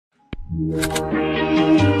So,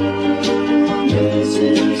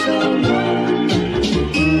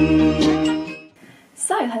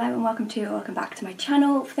 hello and welcome back to my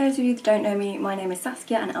channel. For those of you that don't know me, my name is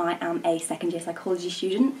Saskia and I am a second year psychology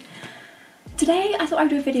student. Today I thought I would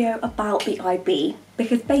do a video about the IB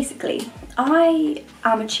because basically I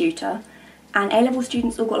am a tutor and A-level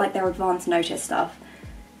students all got like their advanced notice stuff.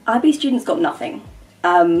 IB students got nothing.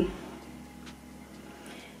 I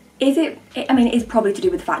mean, it is probably to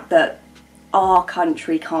do with the fact that our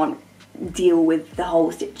country can't deal with the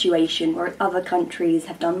whole situation, whereas other countries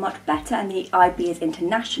have done much better and the IB is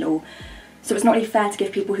international, so it's not really fair to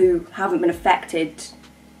give people who haven't been affected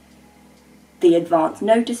the advance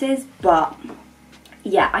notices. But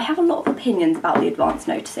yeah, I have a lot of opinions about the advance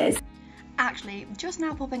notices. Actually, just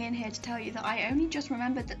now popping in here to tell you that I only just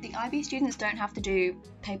remembered that the IB students don't have to do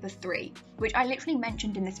paper 3, which I literally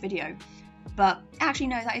mentioned in this video. But actually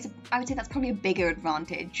no, I would say that's probably a bigger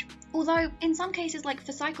advantage. Although in some cases, like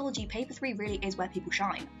for psychology, paper 3 really is where people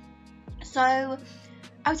shine. So I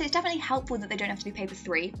would say it's definitely helpful that they don't have to do paper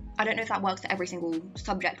 3. I don't know if that works for every single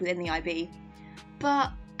subject within the IB,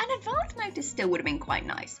 but an advanced notice still would have been quite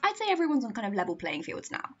nice. I'd say everyone's on kind of level playing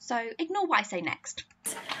fields now, so ignore what I say next.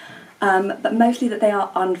 But mostly that they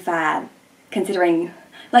are unfair, considering,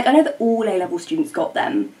 like, I know that all A-level students got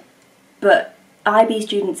them, but IB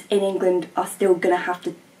students in England are still going to have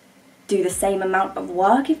to do the same amount of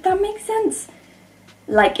work, if that makes sense.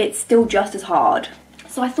 Like, it's still just as hard.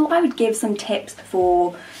 So I thought I would give some tips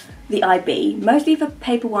for the IB, mostly for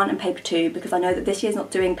paper 1 and paper 2, because I know that this year's not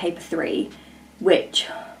doing paper 3, which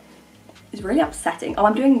is really upsetting. Oh,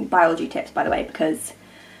 I'm doing biology tips, by the way, because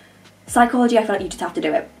psychology, I feel like you just have to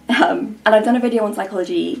do it. And I've done a video on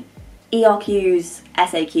psychology, ERQs,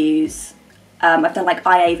 SAQs, I've done like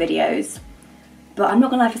IA videos. But I'm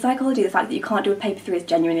not gonna lie, for psychology, the fact that you can't do a paper 3 is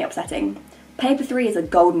genuinely upsetting. Paper 3 is a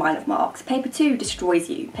gold mine of marks. Paper 2 destroys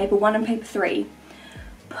you. Paper 1 and paper 3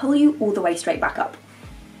 pull you all the way straight back up.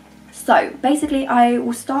 So basically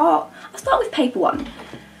I'll start with paper 1.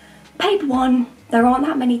 Paper 1, there aren't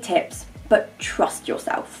that many tips, but trust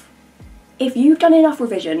yourself. If you've done enough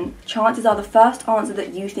revision, chances are the first answer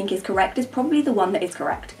that you think is correct is probably the one that is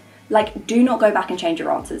correct. Like, do not go back and change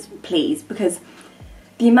your answers, please, because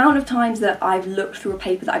the amount of times that I've looked through a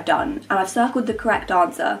paper that I've done and I've circled the correct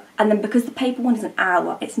answer, and then because the paper 1 is an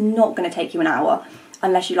hour, it's not going to take you an hour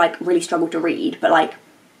unless you like really struggle to read, but like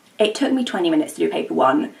it took me 20 minutes to do paper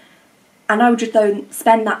 1 and I would just though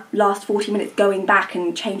spend that last 40 minutes going back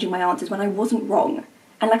and changing my answers when I wasn't wrong.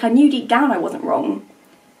 And like I knew deep down I wasn't wrong,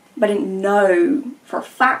 but I didn't know for a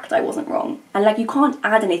fact I wasn't wrong. And like you can't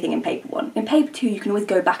add anything in paper 1. In paper 2 you can always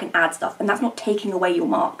go back and add stuff and that's not taking away your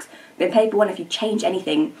marks. But in paper 1 if you change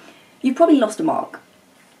anything, you've probably lost a mark.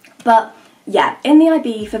 But yeah, in the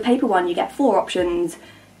IB for paper 1 you get 4 options.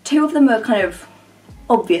 2 of them are kind of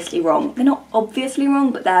obviously wrong. They're not obviously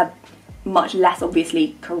wrong, but they're much less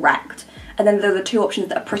obviously correct. And then there are the 2 options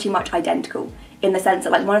that are pretty much identical, in the sense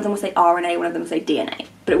that like one of them will say RNA, one of them will say DNA,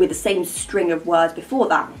 but with the same string of words before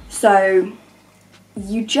that. So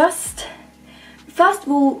you just, first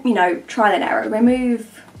of all, you know, trial and error.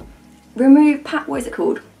 What is it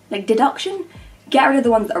called? Like deduction? Get rid of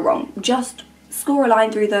the ones that are wrong. Just score a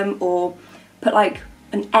line through them or put like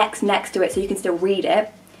an X next to it so you can still read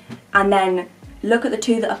it. And then look at the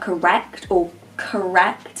 2 that are correct or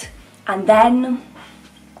correct and then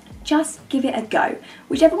just give it a go.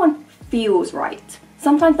 Whichever one feels right.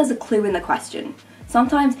 Sometimes there's a clue in the question.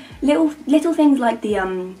 Sometimes little things like the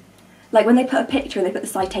like when they put a picture and they put the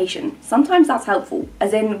citation. Sometimes that's helpful.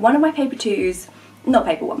 As in one of my paper 2s, not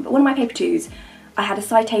paper 1, but one of my paper 2s, I had a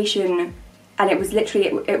citation and it was literally,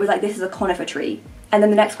 it was like, this is a conifer tree. And then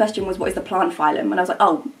the next question was, what is the plant phylum? And I was like,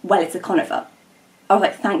 oh, well, it's a conifer. I was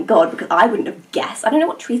like, thank God, because I wouldn't have guessed. I don't know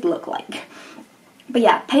what trees look like. But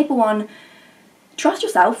yeah, paper 1, trust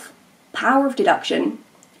yourself, power of deduction,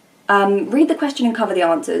 read the question and cover the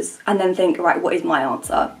answers, and then think, right, what is my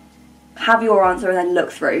answer? Have your answer and then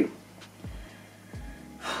look through.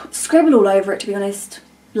 Scribble all over it, to be honest.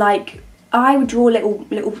 Like, I would draw little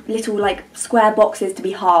like square boxes to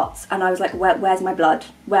be hearts, and I was like, where's my blood?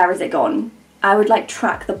 Where has it gone? I would like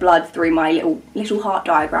track the blood through my little heart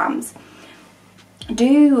diagrams.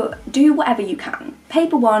 Do whatever you can.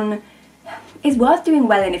 Paper 1 is worth doing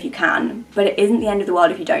well in if you can, but it isn't the end of the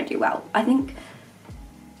world if you don't do well. I think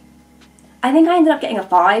I ended up getting a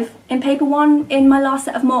 5 in paper 1 in my last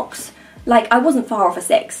set of mocks. Like, I wasn't far off a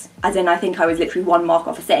 6, as in I think I was literally 1 mark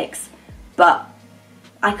off a 6, but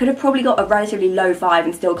I could have probably got a relatively low 5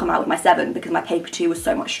 and still come out with my 7 because my paper 2 was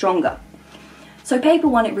so much stronger. So paper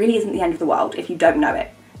 1, it really isn't the end of the world if you don't know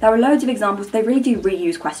it. There are loads of examples, they really do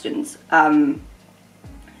reuse questions.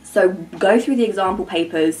 So go through the example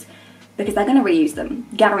papers because they're going to reuse them,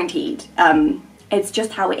 guaranteed. It's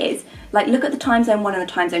just how it is. Like, look at the time zone 1 and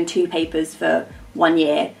the time zone 2 papers for 1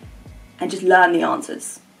 year and just learn the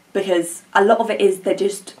answers, because a lot of it is they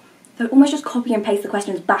almost just copy and paste the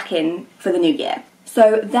questions back in for the new year.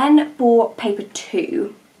 So then for paper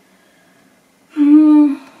 2,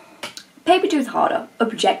 paper 2 is harder.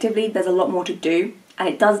 Objectively, there's a lot more to do, and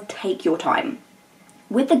it does take your time.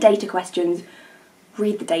 With the data questions,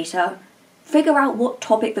 read the data, figure out what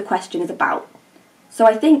topic the question is about. So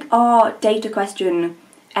I think our data question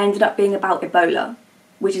ended up being about Ebola,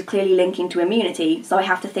 which is clearly linking to immunity, so I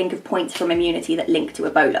have to think of points from immunity that link to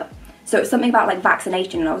Ebola. So it's something about like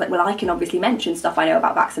vaccination, and I was like, well, I can obviously mention stuff I know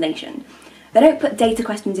about vaccination. They don't put data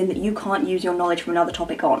questions in that you can't use your knowledge from another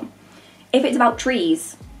topic on. If it's about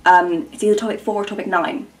trees, it's either topic 4 or topic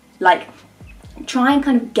 9. Like, try and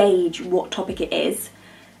kind of gauge what topic it is,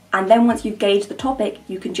 and then once you've gauged the topic,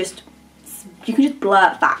 you can just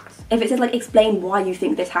blurt facts. If it says like explain why you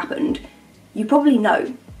think this happened, you probably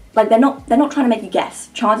know. Like, they're not trying to make you guess.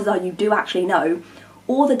 Chances are you do actually know,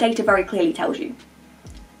 or the data very clearly tells you.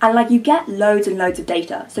 And like, you get loads and loads of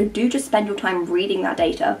data, so do just spend your time reading that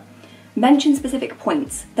data. Mention specific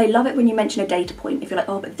points. They love it when you mention a data point. If you're like,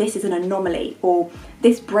 oh, but this is an anomaly, or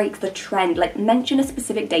this breaks the trend. Like, mention a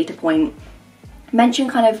specific data point. Mention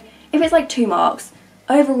kind of, if it's like 2 marks,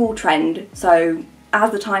 overall trend. So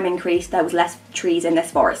as the time increased, there was less trees in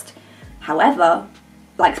this forest. However,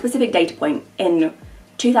 like, specific data point, in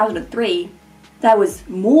 2003, there was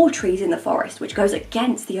more trees in the forest, which goes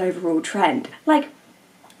against the overall trend. Like,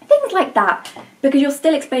 things like that, because you're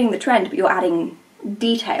still explaining the trend, but you're adding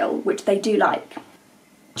detail, which they do like.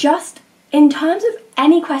 Just in terms of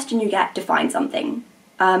any question you get, define something.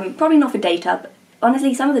 Probably not for data, but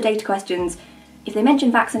honestly, some of the data questions, if they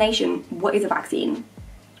mention vaccination, what is a vaccine?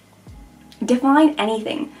 Define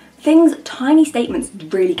anything. Things, tiny statements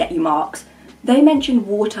really get you marks. They mention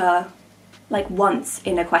water like once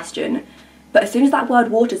in a question, but as soon as that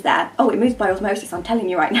word water's there, oh, it moves by osmosis, I'm telling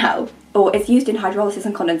you right now, or it's used in hydrolysis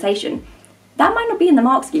and condensation. That might not be in the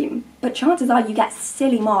mark scheme, but chances are you get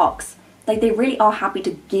silly marks. Like, they really are happy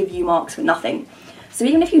to give you marks for nothing. So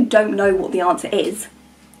even if you don't know what the answer is,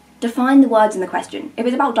 define the words in the question. If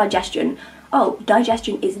it's about digestion, oh,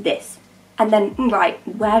 digestion is this. And then, right,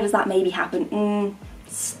 where does that maybe happen?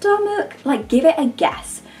 Stomach. Like, give it a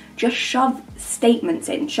guess. Just shove statements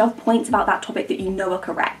in, shove points about that topic that you know are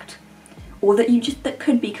correct, or that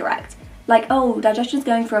could be correct. Like, oh, digestion's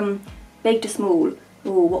going from big to small.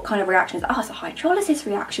 Oh, what kind of reaction is that? Oh, it's a hydrolysis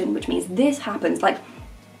reaction, which means this happens. Like,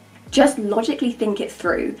 just logically think it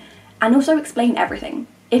through, and also explain everything.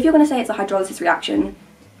 If you're going to say it's a hydrolysis reaction,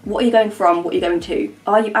 what are you going from, what are you going to?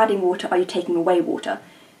 Are you adding water, are you taking away water?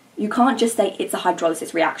 You can't just say it's a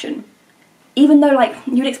hydrolysis reaction. Even though, like,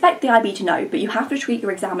 you'd expect the IB to know, but you have to treat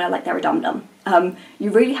your examiner like they're a dum-dum.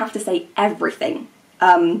 You really have to say everything.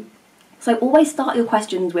 So always start your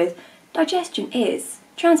questions with digestion is,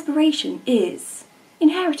 transpiration is,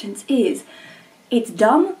 inheritance is. It's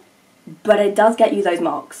dumb, but it does get you those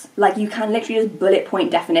marks. Like, you can literally just bullet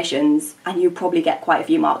point definitions, and you probably get quite a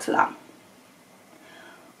few marks for that.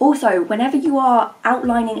 Also, whenever you are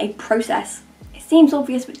outlining a process, it seems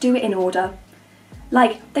obvious, but do it in order.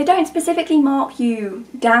 Like, they don't specifically mark you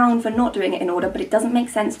down for not doing it in order, but it doesn't make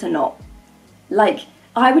sense to not. Like,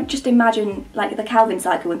 I would just imagine, like, the Calvin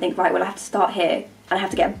cycle and think, right, well, I have to start here, and I have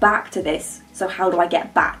to get back to this, so how do I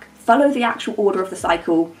get back? Follow the actual order of the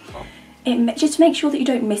cycle. Just make sure that you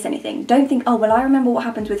don't miss anything. Don't think, oh, well, I remember what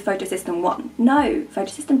happens with photosystem 1. No,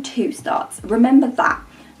 photosystem 2 starts. Remember that.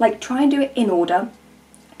 Like, try and do it in order.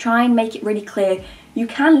 Try and make it really clear. You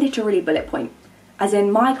can literally bullet point. As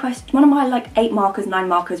in, one of my like 8 markers, 9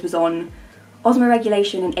 markers was on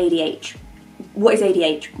osmoregulation and ADH. What is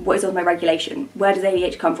ADH? What is osmoregulation? Where does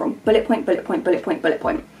ADH come from? Bullet point, bullet point, bullet point, bullet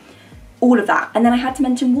point. All of that. And then I had to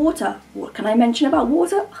mention water. What can I mention about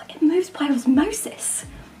water? It moves by osmosis.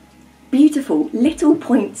 Beautiful little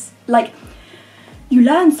points. Like, you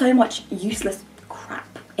learn so much useless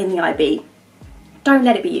crap in the IB. Don't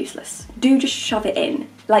let it be useless. Do just shove it in.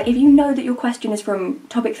 Like, if you know that your question is from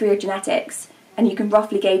topic 3 of genetics, and you can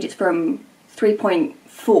roughly gauge it's from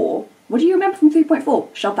 3.4. What do you remember from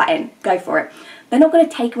 3.4? Shove that in. Go for it. They're not going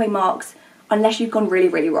to take away marks unless you've gone really,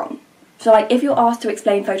 really wrong. So, like, if you're asked to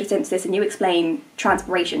explain photosynthesis and you explain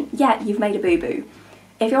transpiration, yeah, you've made a boo-boo.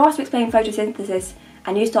 If you're asked to explain photosynthesis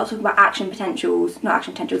and you start talking about action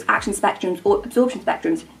spectrums or absorption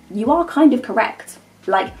spectrums, you are kind of correct.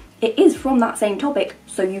 Like, it is from that same topic,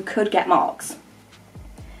 so you could get marks.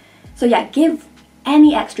 So yeah, give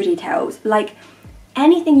any extra details, like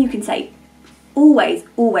anything you can say. Always,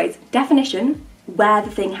 always, definition, where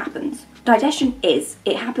the thing happens. Digestion is,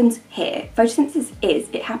 it happens here. Photosynthesis is,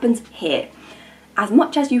 it happens here. As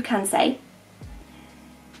much as you can say.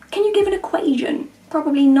 Can you give an equation?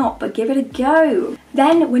 Probably not, but give it a go.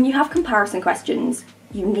 Then when you have comparison questions,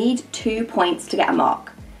 you need 2 points to get a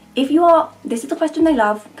mark. If you are, this is the question they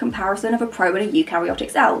love, comparison of a pro and a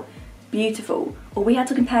eukaryotic cell. Beautiful. Or we had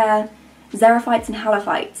to compare xerophytes and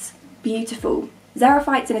halophytes. Beautiful.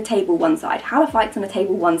 Xerophytes in a table one side, halophytes on a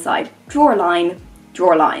table one side. Draw a line,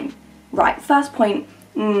 draw a line. Right, first point,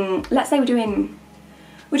 let's say we're doing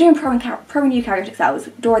pro and eukaryotic cells.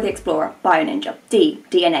 Dora the Explorer, BioNinja.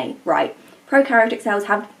 DNA, right. Prokaryotic cells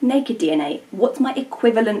have naked DNA. What's my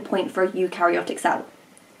equivalent point for a eukaryotic cell?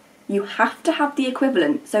 You have to have the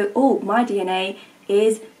equivalent. So, my DNA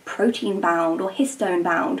is protein bound or histone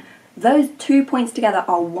bound. Those 2 points together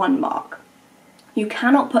are 1 mark. You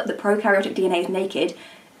cannot put that prokaryotic DNA is naked,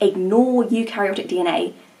 ignore eukaryotic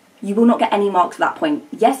DNA. You will not get any marks for that point.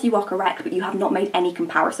 Yes, you are correct, but you have not made any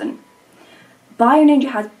comparison. BioNinja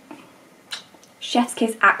has chef's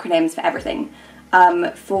kiss acronyms for everything.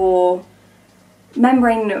 For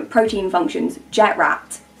membrane protein functions,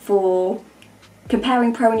 JETRAT. For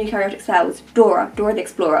comparing pro and eukaryotic cells, Dora the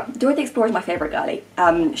Explorer. Dora the Explorer is my favourite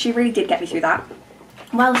girlie. She really did get me through that.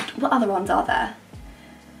 Well, what other ones are there?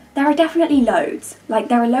 There are definitely loads. Like,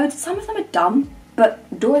 there are loads. Some of them are dumb,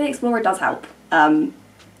 but Dora the Explorer does help.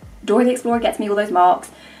 Dora the Explorer gets me all those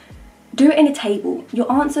marks. Do it in a table.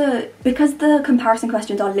 Your answer, because the comparison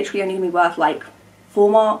questions are literally only going to be worth like 4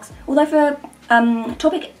 marks, although for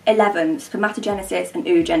topic 11, spermatogenesis and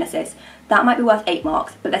oogenesis, that might be worth 8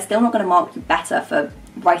 marks, but they're still not going to mark you better for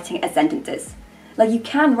writing it as sentences. Like, you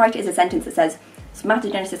can write it as a sentence that says,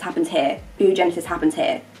 spermatogenesis happens here, oogenesis happens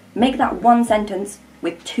here. Make that one sentence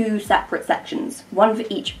with 2 separate sections, 1 for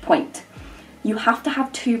each point. You have to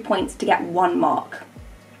have 2 points to get 1 mark.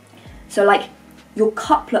 So like, your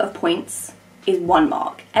couplet of points is 1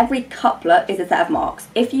 mark. Every couplet is a set of marks.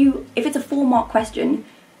 If it's a 4-mark question,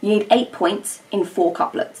 you need 8 points in 4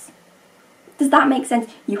 couplets. Does that make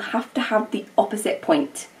sense? You have to have the opposite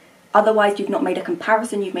point. Otherwise, you've not made a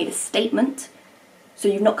comparison, you've made a statement, so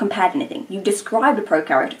you've not compared anything. You've described a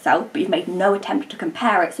prokaryotic cell, but you've made no attempt to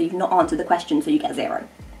compare it, so you've not answered the question, so you get 0.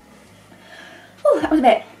 Oh, that was a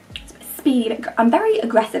bit speedy. I'm very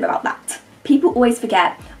aggressive about that. People always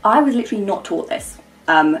forget, I was literally not taught this.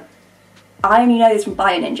 I only know this from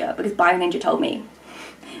BioNinja, because BioNinja told me.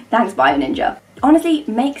 Thanks, BioNinja. Honestly,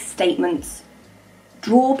 make statements.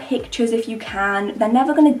 Draw pictures if you can. They're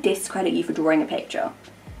never going to discredit you for drawing a picture.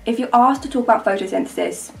 If you're asked to talk about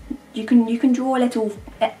photosynthesis, you can draw a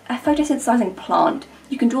photosynthesizing plant.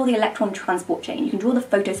 You can draw the electron transport chain. You can draw the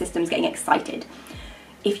photosystems getting excited.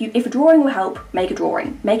 If a drawing will help, make a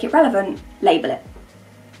drawing. Make it relevant, label it.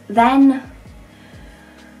 Then,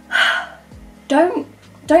 don't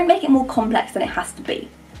make it more complex than it has to be.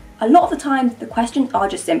 A lot of the time, the questions are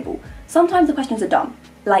just simple. Sometimes the questions are dumb.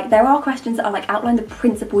 Like, there are questions that are like, outline the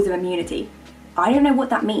principles of immunity. I don't know what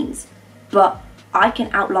that means, but I can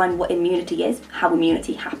outline what immunity is, how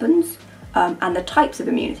immunity happens, and the types of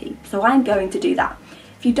immunity. So I'm going to do that.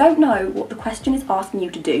 If you don't know what the question is asking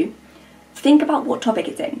you to do, think about what topic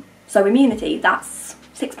it's in. So immunity, that's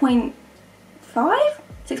 6.5?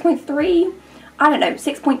 6.3? I don't know,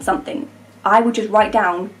 6 point something. I would just write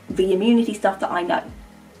down the immunity stuff that I know.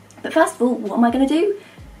 But first of all, what am I going to do?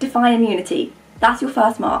 Define immunity. That's your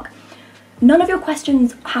first mark. None of your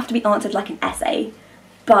questions have to be answered like an essay,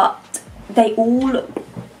 but they all,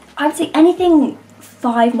 I would say anything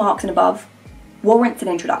 5 marks and above warrants an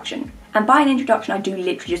introduction. And by an introduction, I do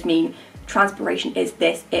literally just mean transpiration is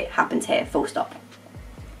this, it happens here, full stop.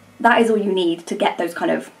 That is all you need to get those kind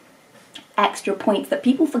of extra points that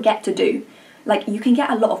people forget to do. Like, you can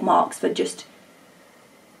get a lot of marks for just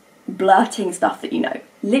blurting stuff that you know.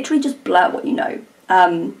 Literally just blurt what you know.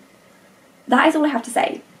 That is all I have to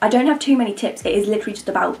say. I don't have too many tips. It is literally just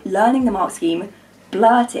about learning the mark scheme,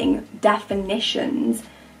 blurting definitions,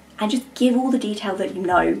 and just give all the detail that you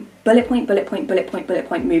know. Bullet point, bullet point, bullet point, bullet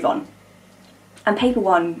point, move on. And paper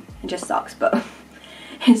 1, it just sucks, but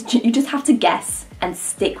you just have to guess and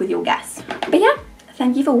stick with your guess. But yeah,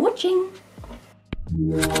 thank you for watching.